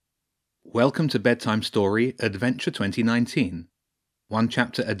Welcome to Bedtime Story Adventure 2019. One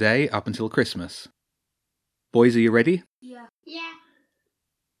chapter a day up until Christmas. Boys, are you ready? Yeah.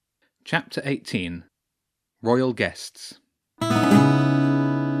 Chapter 18. Royal Guests.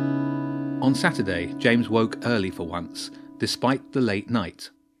 On Saturday, James woke early for once, despite the late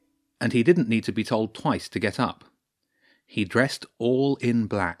night. And he didn't need to be told twice to get up. He dressed all in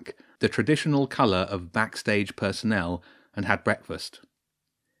black, the traditional colour of backstage personnel, and had breakfast.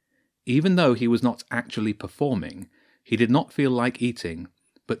 Even though he was not actually performing, he did not feel like eating,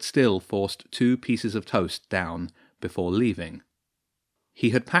 but still forced 2 pieces of toast down before leaving. He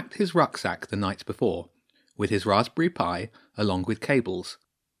had packed his rucksack the night before, with his Raspberry Pi along with cables.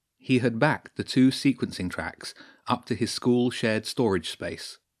 He had backed the 2 sequencing tracks up to his school shared storage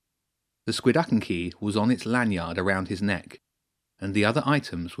space. The Squidducken key was on its lanyard around his neck, and the other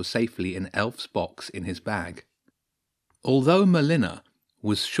items were safely in Elf's box in his bag. Although Merlina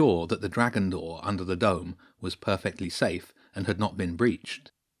was sure that the dragon door under the dome was perfectly safe and had not been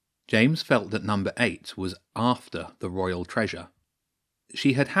breached, James felt that number 8 was after the royal treasure.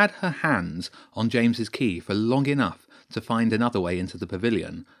 She had had her hands on James's key for long enough to find another way into the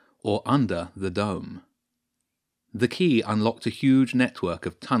pavilion, or under the dome. The key unlocked a huge network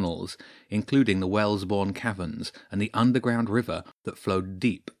of tunnels, including the Wellsbourne Caverns and the underground river that flowed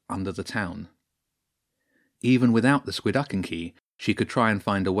deep under the town. Even without the Squidducken key, she could try and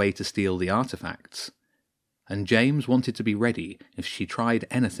find a way to steal the artifacts. And James wanted to be ready if she tried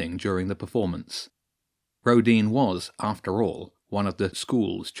anything during the performance. Rodine was, after all, one of the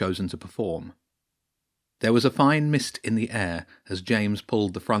schools chosen to perform. There was a fine mist in the air as James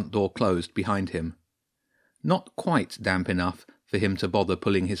pulled the front door closed behind him. Not quite damp enough for him to bother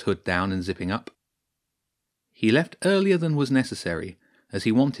pulling his hood down and zipping up. He left earlier than was necessary, as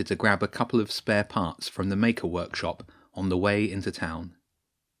he wanted to grab a couple of spare parts from the maker workshop on the way into town.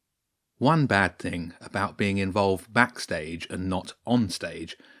 One bad thing about being involved backstage and not on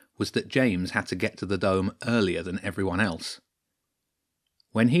stage was that James had to get to the dome earlier than everyone else.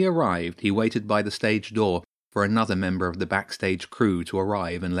 When he arrived, he waited by the stage door for another member of the backstage crew to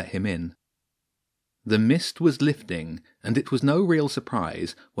arrive and let him in. The mist was lifting, and it was no real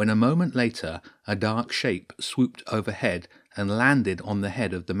surprise when a moment later a dark shape swooped overhead and landed on the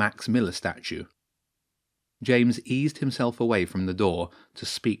head of the Max Miller statue. James eased himself away from the door to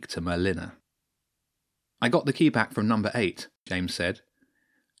speak to Merlina. "I got the key back from number 8, James said.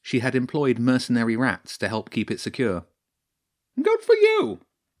 She had employed mercenary rats to help keep it secure. "Good for you,"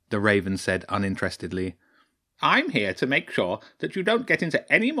 the Raven said uninterestedly. "I'm here to make sure that you don't get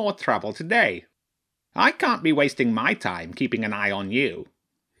into any more trouble today. I can't be wasting my time keeping an eye on you.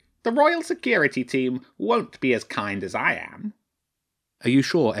 The Royal Security team won't be as kind as I am." "Are you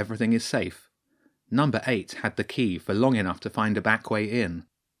sure everything is safe? Number 8 had the key for long enough to find a back way in.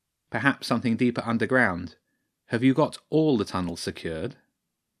 Perhaps something deeper underground. Have you got all the tunnels secured?"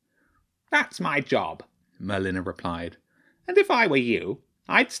 "That's my job," Merlina replied. "And if I were you,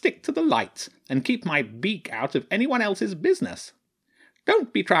 I'd stick to the lights and keep my beak out of anyone else's business.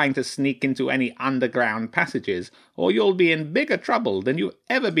 Don't be trying to sneak into any underground passages, or you'll be in bigger trouble than you've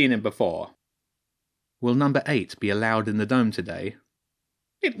ever been in before." "Will number 8 be allowed in the dome today?"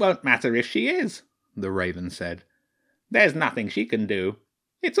 "It won't matter if she is," the Raven said. "There's nothing she can do.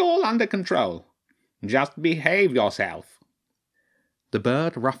 It's all under control. Just behave yourself." The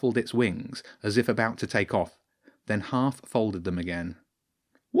bird ruffled its wings as if about to take off, then half folded them again.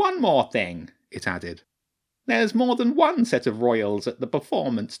 "One more thing," it added. "There's more than one set of royals at the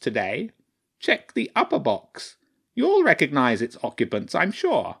performance today. Check the upper box. You'll recognize its occupants, I'm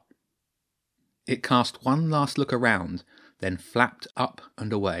sure." It cast one last look around, then flapped up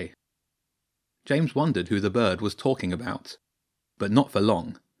and away. James wondered who the bird was talking about. But not for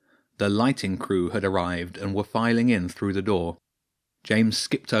long. The lighting crew had arrived and were filing in through the door. James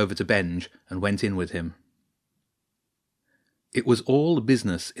skipped over to Benj and went in with him. It was all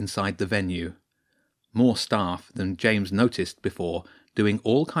business inside the venue. More staff than James noticed before, doing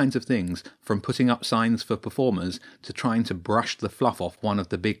all kinds of things, from putting up signs for performers to trying to brush the fluff off one of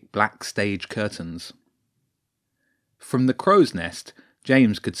the big black stage curtains. From the crow's nest,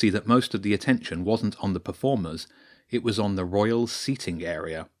 James could see that most of the attention wasn't on the performers, it was on the royal seating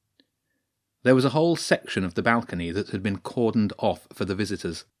area. There was a whole section of the balcony that had been cordoned off for the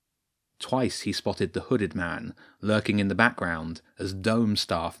visitors. Twice he spotted the hooded man lurking in the background as dome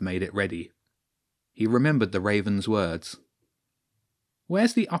staff made it ready. He remembered the Raven's words.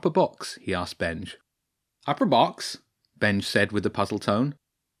 "Where's the upper box?" he asked Benj. "Upper box?" Benj said with a puzzled tone.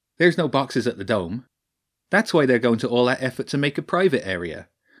 "There's no boxes at the dome. That's why they're going to all that effort to make a private area.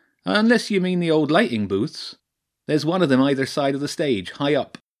 Unless you mean the old lighting booths. There's one of them either side of the stage, high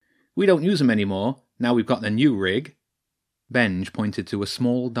up. We don't use 'em anymore, now we've got the new rig." Benj pointed to a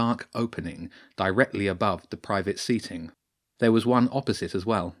small dark opening directly above the private seating. There was one opposite as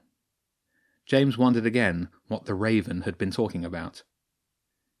well. James wondered again what the Raven had been talking about.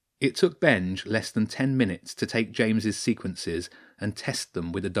 It took Benj less than 10 minutes to take James's sequences and test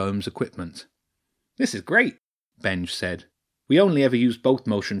them with the dome's equipment. "This is great," Benj said. "We only ever used both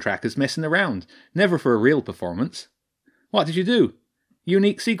motion trackers messing around, never for a real performance." "What did you do?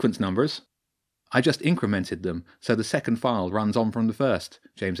 Unique sequence numbers?" "I just incremented them so the second file runs on from the first,"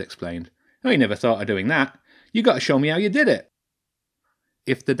 James explained. "I never thought of doing that. You got to show me how you did it."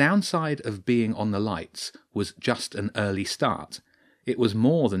 If the downside of being on the lights was just an early start, it was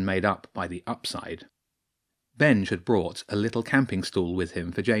more than made up by the upside. Benj had brought a little camping stool with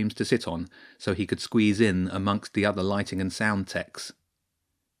him for James to sit on so he could squeeze in amongst the other lighting and sound techs.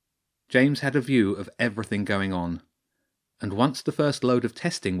 James had a view of everything going on, and once the first load of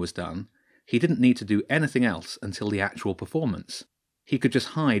testing was done, he didn't need to do anything else until the actual performance. He could just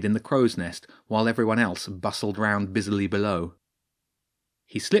hide in the crow's nest while everyone else bustled round busily below.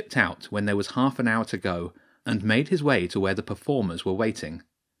 He slipped out when there was half an hour to go and made his way to where the performers were waiting.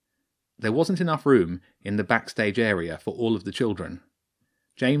 There wasn't enough room in the backstage area for all of the children.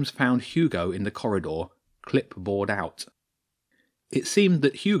 James found Hugo in the corridor, clipboard out. It seemed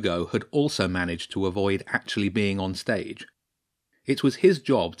that Hugo had also managed to avoid actually being on stage. It was his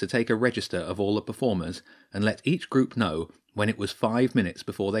job to take a register of all the performers and let each group know when it was 5 minutes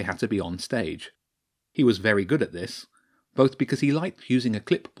before they had to be on stage. He was very good at this, both because he liked using a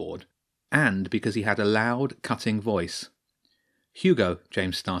clipboard and because he had a loud, cutting voice. "Hugo,"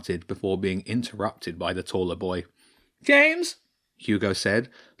 James started before being interrupted by the taller boy. "James," Hugo said,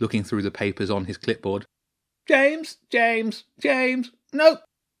 looking through the papers on his clipboard. James. No,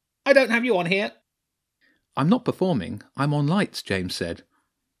 I don't have you on here." "I'm not performing, I'm on lights," James said.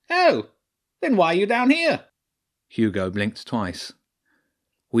 "Oh, then why are you down here?" Hugo blinked twice.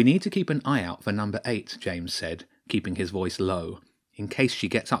 "We need to keep an eye out for number 8, James said, keeping his voice low, in case she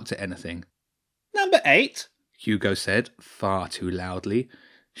gets up to anything. "Number 8? Hugo said, far too loudly.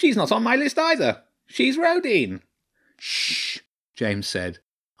 "She's not on my list either. She's Rodine." "Shh," James said.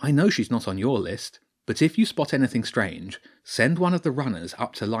 "I know she's not on your list, but if you spot anything strange, send one of the runners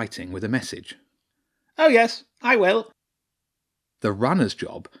up to lighting with a message." "Oh yes, I will." The runner's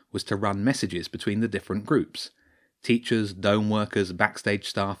job was to run messages between the different groups, teachers, dome workers, backstage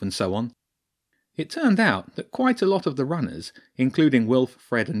staff, and so on. It turned out that quite a lot of the runners, including Wilf,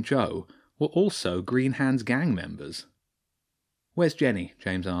 Fred, and Joe, were also Green Hands gang members. "Where's Jenny?"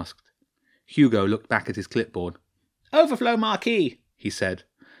 James asked. Hugo looked back at his clipboard. "Overflow marquee," he said.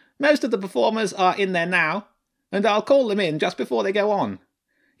 "Most of the performers are in there now, and I'll call them in just before they go on.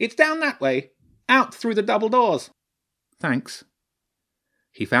 It's down that way, out through the double doors." "Thanks."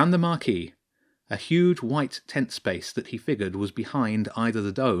 He found the marquee, a huge white tent space that he figured was behind either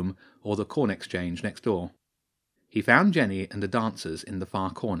the dome or the corn exchange next door. He found Jenny and the dancers in the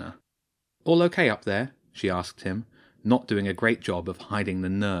far corner. "All okay up there?" she asked him, not doing a great job of hiding the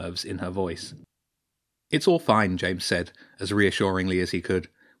nerves in her voice. "It's all fine," James said, as reassuringly as he could.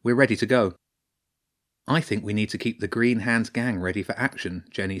 "We're ready to go." "I think we need to keep the Green Hands gang ready for action,"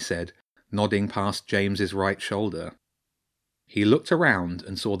 Jenny said, nodding past James's right shoulder. He looked around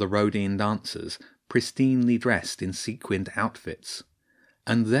and saw the Rodine dancers, pristinely dressed in sequined outfits.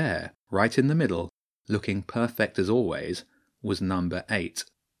 And there, right in the middle, looking perfect as always, was number 8.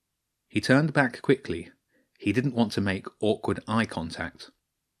 He turned back quickly. He didn't want to make awkward eye contact.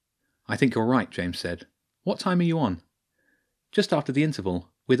 "I think you're right," James said. "What time are you on?" "Just after the interval.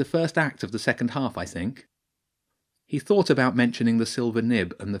 We're the first act of the second half, I think." He thought about mentioning the silver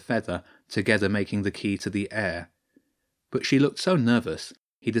nib and the feather together making the key to the air, but she looked so nervous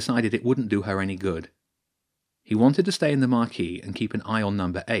he decided it wouldn't do her any good. He wanted to stay in the marquee and keep an eye on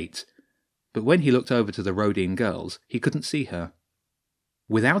number 8, but when he looked over to the Rodine girls, he couldn't see her.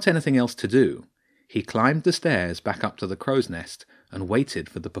 Without anything else to do, he climbed the stairs back up to the crow's nest and waited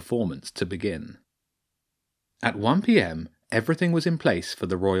for the performance to begin. At 1 p.m, everything was in place for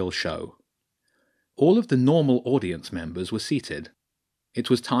the royal show. All of the normal audience members were seated. It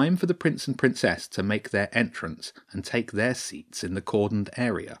was time for the prince and princess to make their entrance and take their seats in the cordoned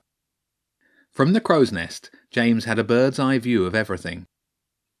area. From the crow's nest, James had a bird's-eye view of everything.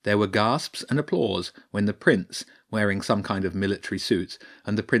 There were gasps and applause when the prince, wearing some kind of military suit,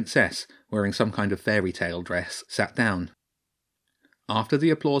 and the princess, wearing some kind of fairy tale dress, sat down. After the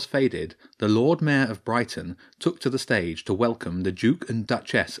applause faded, the Lord Mayor of Brighton took to the stage to welcome the Duke and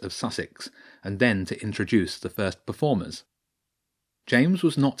Duchess of Sussex, and then to introduce the first performers. James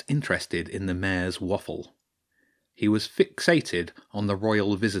was not interested in the mayor's waffle. He was fixated on the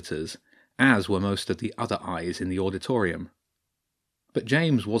royal visitors, as were most of the other eyes in the auditorium. But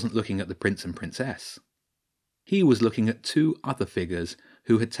James wasn't looking at the prince and princess. He was looking at two other figures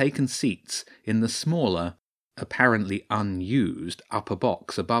who had taken seats in the smaller, apparently unused upper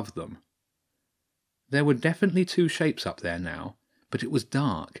box above them. There were definitely two shapes up there now, but it was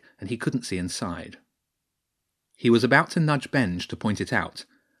dark and he couldn't see inside. He was about to nudge Benj to point it out,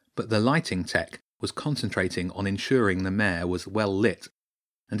 but the lighting tech was concentrating on ensuring the mare was well lit,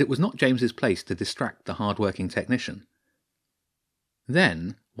 and it was not James's place to distract the hard-working technician.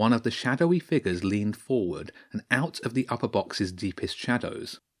 Then one of the shadowy figures leaned forward and out of the upper box's deepest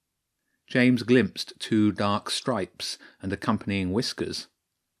shadows. James glimpsed two dark stripes and accompanying whiskers.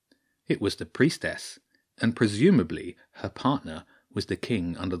 It was the priestess, and presumably her partner was the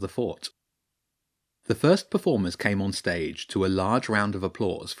king under the fort. The first performers came on stage to a large round of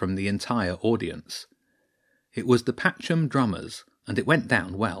applause from the entire audience. It was the Patcham Drummers, and it went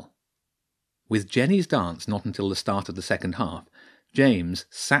down well. With Jenny's dance not until the start of the second half, James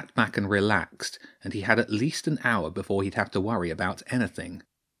sat back and relaxed, and he had at least an hour before he'd have to worry about anything.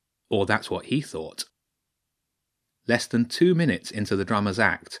 Or that's what he thought. Less than 2 minutes into the drummer's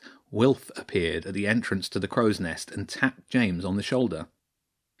act, Wilf appeared at the entrance to the crow's nest and tapped James on the shoulder.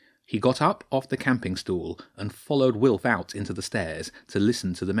 He got up off the camping stool and followed Wilf out into the stairs to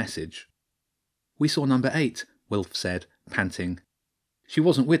listen to the message. "We saw number 8, Wilf said, panting. "She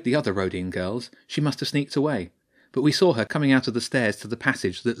wasn't with the other Rodian girls. She must have sneaked away. But we saw her coming out of the stairs to the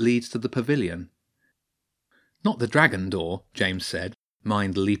passage that leads to the pavilion." "Not the dragon door," James said,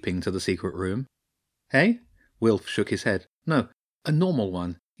 mind leaping to the secret room. "Hey?" Wilf shook his head. "No, a normal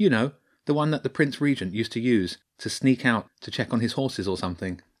one. You know, the one that the Prince Regent used to use to sneak out to check on his horses or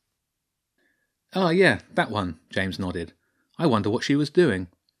something." "Oh, yeah, that one," James nodded. "I wonder what she was doing."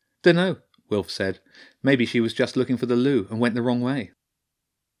 "Dunno," Wilf said. "Maybe she was just looking for the loo and went the wrong way."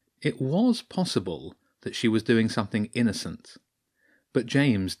 It was possible that she was doing something innocent, but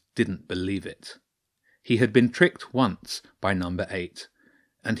James didn't believe it. He had been tricked once by number 8,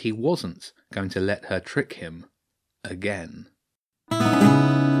 and he wasn't going to let her trick him again.